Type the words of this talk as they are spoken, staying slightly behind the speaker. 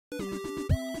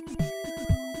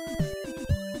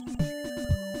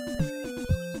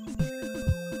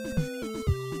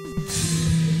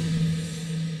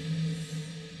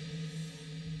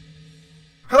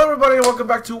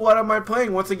welcome back to What Am I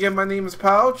Playing? Once again, my name is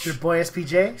Pouch. Your boy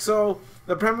SPJ. So,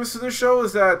 the premise of the show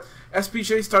is that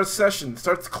SPJ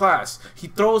starts class. He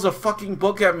throws a fucking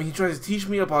book at me. He tries to teach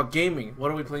me about gaming.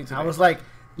 What are we playing today? I was like,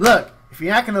 look, if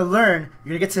you're not going to learn,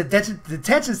 you're going to get to the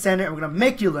detention center and we're going to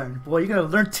make you learn. Boy, you're going to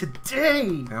learn today.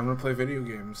 And I'm going to play video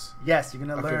games. Yes, you're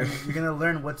going to learn. You're going to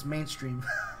learn what's mainstream.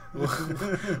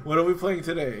 What are we playing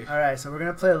today? All right, so we're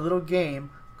going to play a little game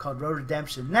called Road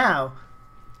Redemption. Now,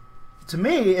 to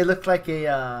me, it looked like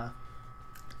a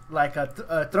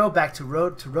throwback to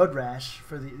Road Rash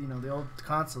for the old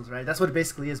consoles, right? That's what it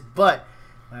basically is. But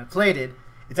when I played it,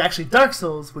 it's actually Dark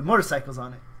Souls with motorcycles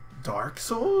on it. Dark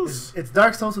Souls? It's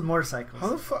Dark Souls with motorcycles. How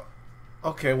the fuck?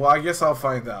 Okay, well, I guess I'll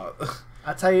find out.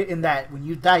 I'll tell you in that when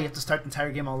you die, you have to start the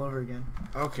entire game all over again.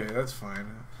 Okay, that's fine.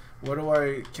 What do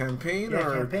I campaign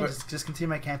or campaign? Just continue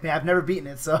my campaign. I've never beaten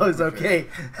it, so it's okay.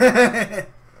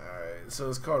 So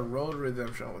it's called Road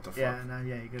Redemption. What the fuck? Yeah,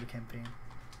 you go to campaign.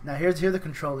 Now here are the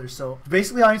controllers. So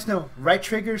basically, all you need to know: right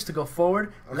triggers to go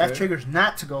forward, left triggers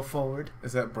not to go forward.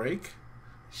 Is that brake?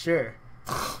 Sure.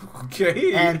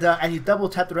 Okay. And you double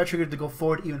tap the right trigger to go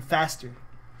forward even faster.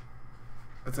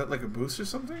 Is that like a boost or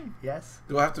something? Yes.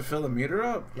 Do I have to fill the meter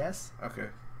up? Yes. Okay.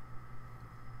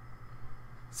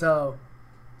 So.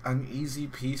 An easy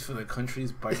peace for the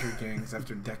country's biker gangs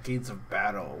after decades of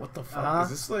battle. What the fuck?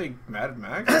 Is this like Mad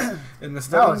Max?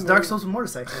 No, it's Dark Souls with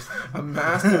motorcycles. A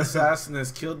masked assassin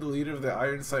has killed the leader of the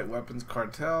Iron Sight Weapons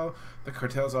cartel. The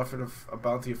cartel's offered a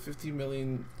bounty of 50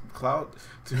 million clout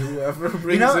to whoever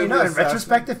brings in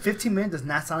retrospective, 15 million does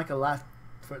not sound like a lot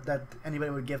that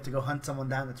anybody would give to go hunt someone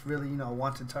down that's really, a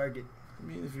wanted target. I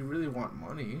mean, if you really want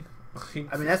money.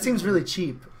 I mean, that seems really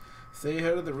cheap. Stay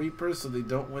ahead of the Reapers so they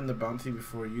don't win the bounty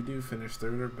before you do. Finish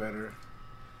third or better.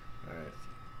 Alright.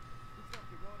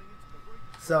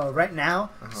 So, right now,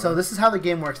 so this is how the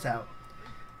game works out.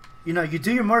 You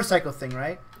do your motorcycle thing,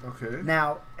 right? Okay.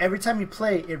 Now, every time you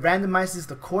play, it randomizes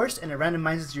the course and it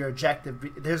randomizes your objective.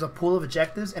 There's a pool of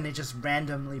objectives and they just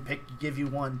randomly give you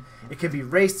one. It could be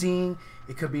racing,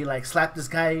 it could be like slap this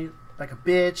guy like a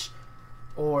bitch,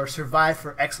 or survive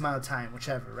for X amount of time,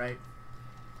 whichever, right?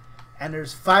 And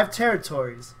there's 5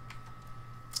 territories,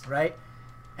 right?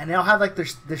 And they all have like their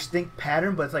distinct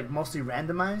pattern, but it's like mostly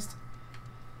randomized.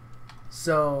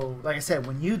 So, like I said,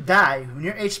 when you die, when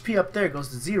your HP up there goes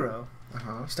to 0,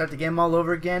 you start the game all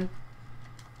over again.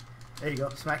 There you go,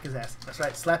 smack his ass. That's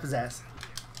right, slap his ass.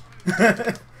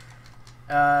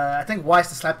 I think Y is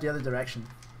to slap the other direction.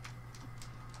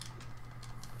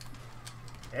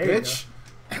 There Bitch.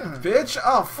 You go. Bitch!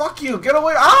 Oh, fuck you! Get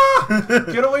away! Ah!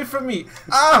 Get away from me!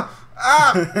 Ah!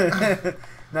 Ah!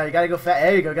 No, you gotta go fast.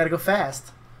 There you go. Gotta go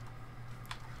fast.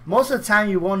 Most of the time,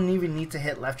 you won't even need to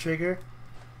hit left trigger.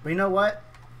 But you know what?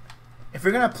 If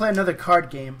you're gonna play another card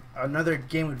game or another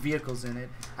game with vehicles in it,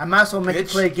 I might as well make you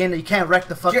play a game that you can't wreck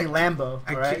the fucking Lambo.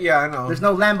 Right? Yeah, I know. There's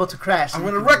no Lambo to crash. I'm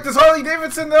gonna wreck this Harley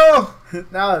Davidson though.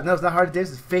 No, it's not Harley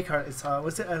Davidson. It's fake Harley. It's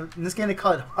what's it? In this game they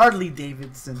call it Harley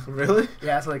Davidson. Really?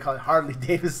 Yeah, that's what they call it, Harley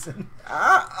Davidson.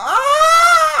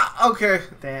 Okay.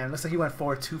 Damn, looks like you went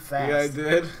forward too fast. Yeah, I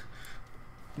did.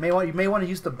 You may want to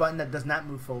use the button that does not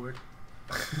move forward.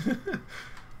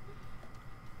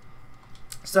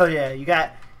 So yeah, you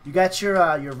got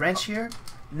your wrench here.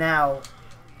 Now,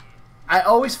 I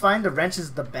always find the wrench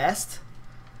is the best.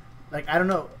 Like, I don't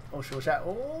know. Oh shit!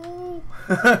 Oh.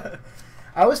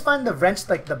 I always find the wrench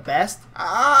like the best.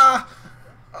 Oh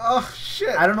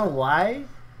shit! I don't know why.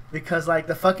 Because like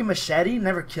the fucking machete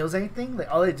never kills anything. Like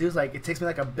all they do is like it takes me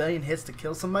like a billion hits to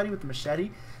kill somebody with the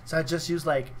machete. So I just use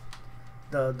like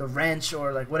the wrench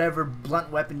or like whatever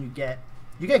blunt weapon you get.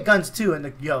 You get guns too, and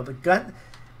the gun.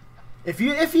 If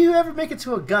you ever make it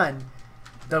to a gun,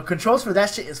 the controls for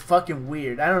that shit is fucking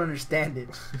weird. I don't understand it.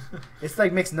 It's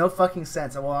like makes no fucking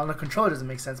sense. Well, on the controller it doesn't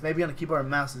make sense. Maybe on the keyboard and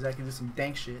mouse I can do some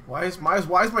dank shit. Why is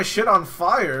my shit on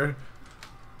fire?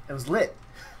 It was lit.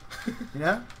 You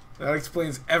know? That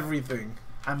explains everything.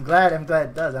 I'm glad it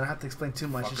does. I don't have to explain too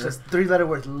much. Fucker. It's just 3-letter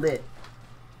word lit.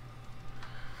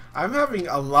 I'm having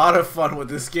a lot of fun with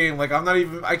this game. Like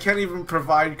I can't even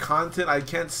provide content. I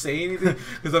can't say anything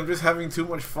because I'm just having too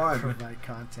much fun. Provide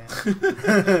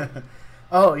content.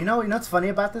 Oh, you know what's funny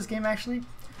about this game actually?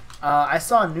 I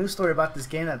saw a news story about this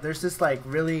game that there's this like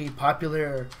really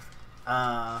popular,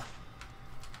 like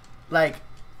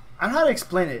I don't know how to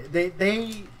explain it.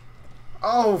 They.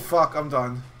 Oh fuck! I'm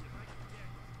done.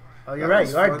 Oh, you're right.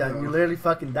 You are done. Though. You literally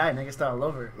fucking died. And I can start all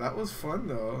over. That was fun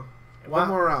though. One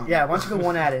more round. Yeah, why don't you go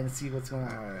one at it and see what's going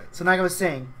on. All right. So like I was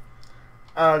saying,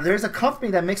 there's a company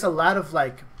that makes a lot of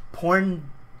like porn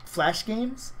flash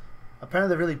games. Apparently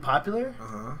they're really popular.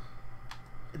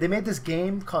 they made this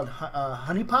game called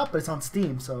Honey Pop, but it's on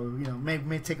Steam, so you know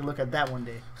maybe take a look at that one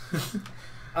day.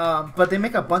 But they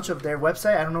make a bunch of their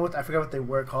website. I forgot what they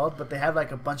were called, but they have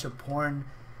like a bunch of porn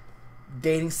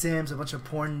dating sims, a bunch of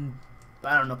porn,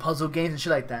 I don't know, puzzle games and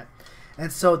shit like that.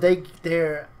 And so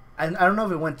they're I don't know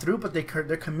if it went through, but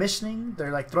they're commissioning.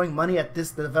 They're like throwing money at the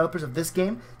developers of this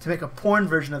game to make a porn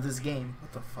version of this game.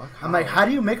 What the fuck? I'm like, how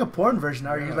do you make a porn version?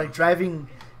 Are you like driving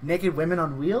naked women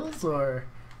on wheels, or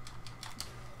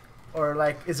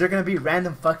like is there gonna be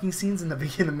random fucking scenes in the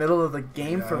middle of the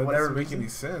game for whatever reason?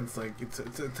 That doesn't make any sense. Like it's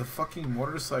a fucking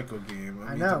motorcycle game.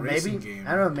 I know, it's a maybe game.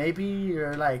 I don't know. Maybe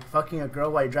you're like fucking a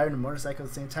girl while you're driving a motorcycle at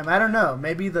the same time. I don't know.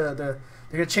 Maybe they're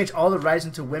gonna change all the rides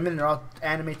into women and they're all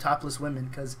anime topless women,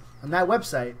 because on that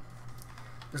website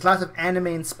there's lots of anime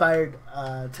inspired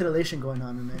titillation going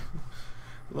on in there.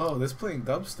 Whoa, that's playing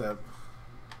dubstep.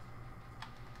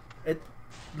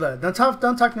 Look, don't talk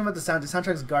to me about the sound. The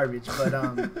soundtrack's garbage,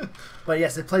 but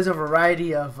yes, it plays a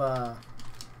variety of a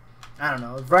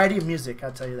variety of music.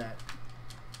 I'll tell you that.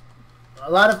 A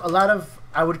lot of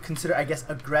I would consider, I guess,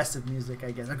 aggressive music.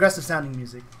 I guess aggressive sounding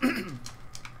music. Get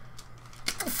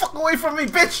the fuck away from me,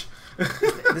 bitch!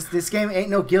 this game ain't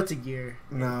no Guilty Gear.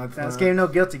 No, it's not. This game ain't no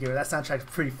Guilty Gear. That soundtrack's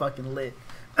pretty fucking lit.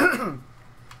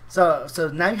 So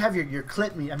now you have your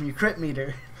crit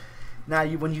meter. Now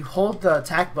when you hold the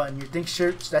attack button, you think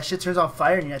that shit turns on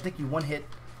fire, and I think you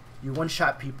one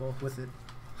shot people with it.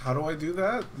 How do I do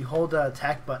that? You hold the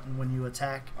attack button when you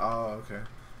attack. Oh, okay.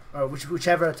 Or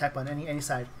whichever attack button, any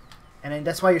side, and then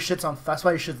that's why your shit's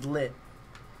lit.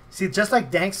 See, just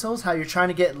like Dank Souls, how you're trying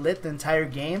to get lit the entire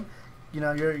game. You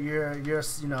know, you're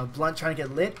blunt trying to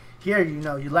get lit. Here,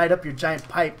 you light up your giant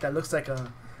pipe that looks like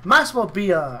might as well be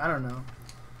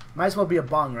a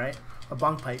bong, right? A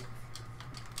bong pipe.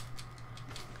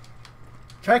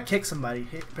 Try to kick somebody.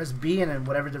 Press B and then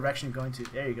whatever direction you're going to.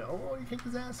 There you go. Oh, you kicked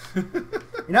his ass.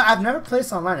 I've never played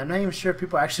this online. I'm not even sure if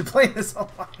people are actually playing this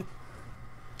online.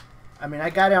 I mean,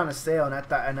 I got it on a sale,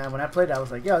 and when I played it, I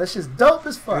was like, yo, this shit's dope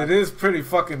as fuck. It is pretty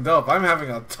fucking dope. I'm having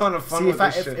a ton of fun with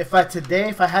this shit. If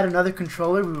I had another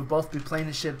controller, we would both be playing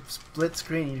this shit split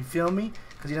screen. You feel me?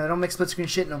 Because, they don't make split screen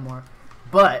shit no more.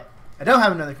 But I don't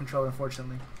have another controller,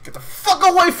 unfortunately. Get the fuck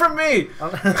away from me!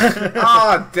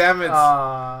 Ah, damn it.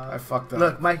 I fucked up.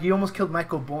 Look, Mike, you almost killed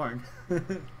Michael Bourne.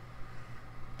 The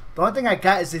only thing I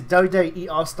got is the WWE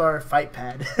All-Star Fight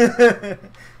Pad.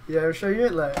 You ever show you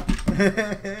it? Look.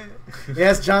 It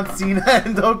has John Cena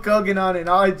and Hulk Hogan on it, and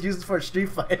all I use it for Street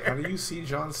Fighter. How do you see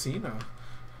John Cena?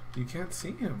 You can't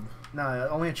see him. No,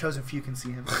 only a chosen few can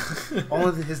see him.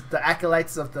 Only the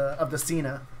acolytes of the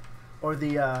Cena, or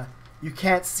the you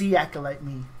can't see acolyte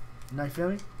me. You feel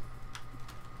me?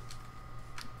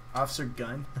 Officer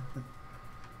Gunn.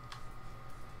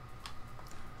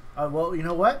 Well, you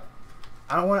know what?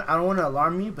 I don't want to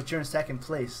alarm you, but you're in second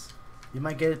place. You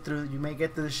might get it through. You may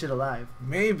get through this shit alive.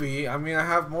 Maybe. I mean, I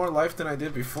have more life than I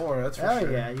did before. That's for sure.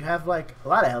 Oh yeah, you have like a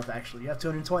lot of health actually. You have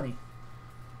 220.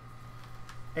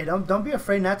 Hey, don't be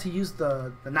afraid not to use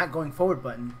the not going forward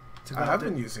button. I have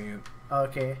been using it.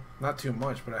 Okay. Not too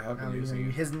much, but I have been using it.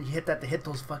 You hit that to hit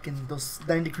those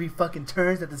 90-degree fucking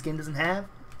turns that this game doesn't have.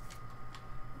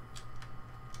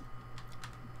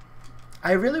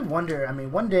 I really wonder. I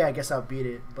mean, one day I guess I'll beat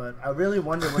it, but I really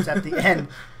wonder what's at the end.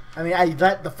 I mean,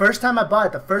 the first time I bought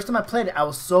it, the first time I played it, I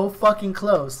was so fucking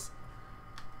close,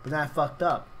 but then I fucked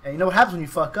up. And you know what happens when you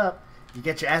fuck up? You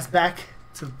get your ass back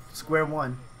to square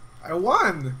one. I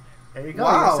won. There you go.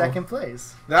 Wow. You're second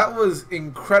place. That was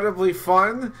incredibly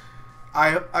fun.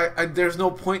 I there's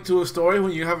no point to a story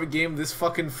when you have a game this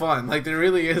fucking fun. Like, there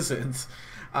really isn't.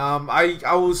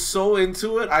 I was so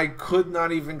into it, I could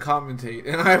not even commentate,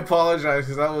 and I apologize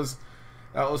because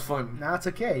that was fun. No, it's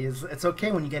okay. It's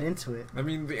okay when you get into it. I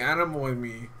mean, the animal in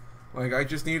me, like, I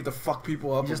just needed to fuck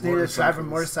people up. You just needed to drive a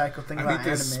motorcycle. Think about anime. I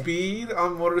need to speed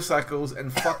on motorcycles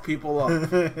and fuck people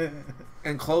up,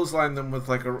 and clothesline them with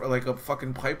like a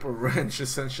fucking pipe or wrench,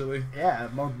 essentially. Yeah,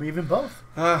 even both.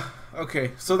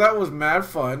 Okay, so that was mad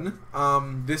fun.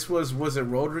 This was it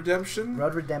Road Redemption?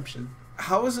 Road Redemption.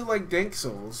 How is it like Dank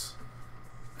Souls?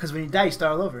 Because when you die, you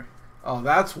start all over. Oh,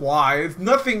 that's why. It's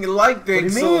nothing like Dank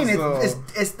Souls. What do you mean?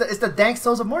 It's the Dank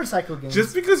Souls of motorcycle games.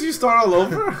 Just because you start all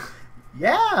over?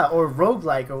 Yeah, or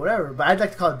roguelike or whatever. But I'd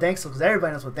like to call it Dank Souls because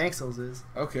everybody knows what Dank Souls is.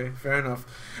 Okay, fair enough.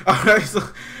 Alright, so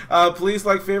please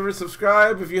like, favorite,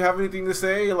 subscribe. If you have anything to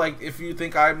say, like if you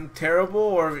think I'm terrible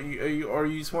or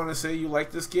you just want to say you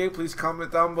like this game, please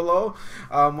comment down below.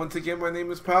 Once again, my name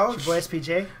is Pouch. It's your boy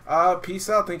SPJ. Peace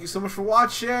out. Thank you so much for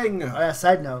watching. Oh yeah,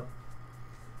 side note.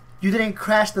 You didn't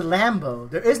crash the Lambo.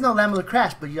 There is no Lambo to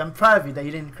crash, but I'm proud of you that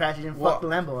you didn't crash. You didn't fuck the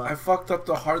Lambo up. I fucked up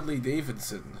the Harley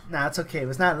Davidson. Nah, it's okay.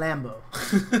 It's not Lambo.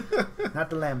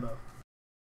 Not the Lambo.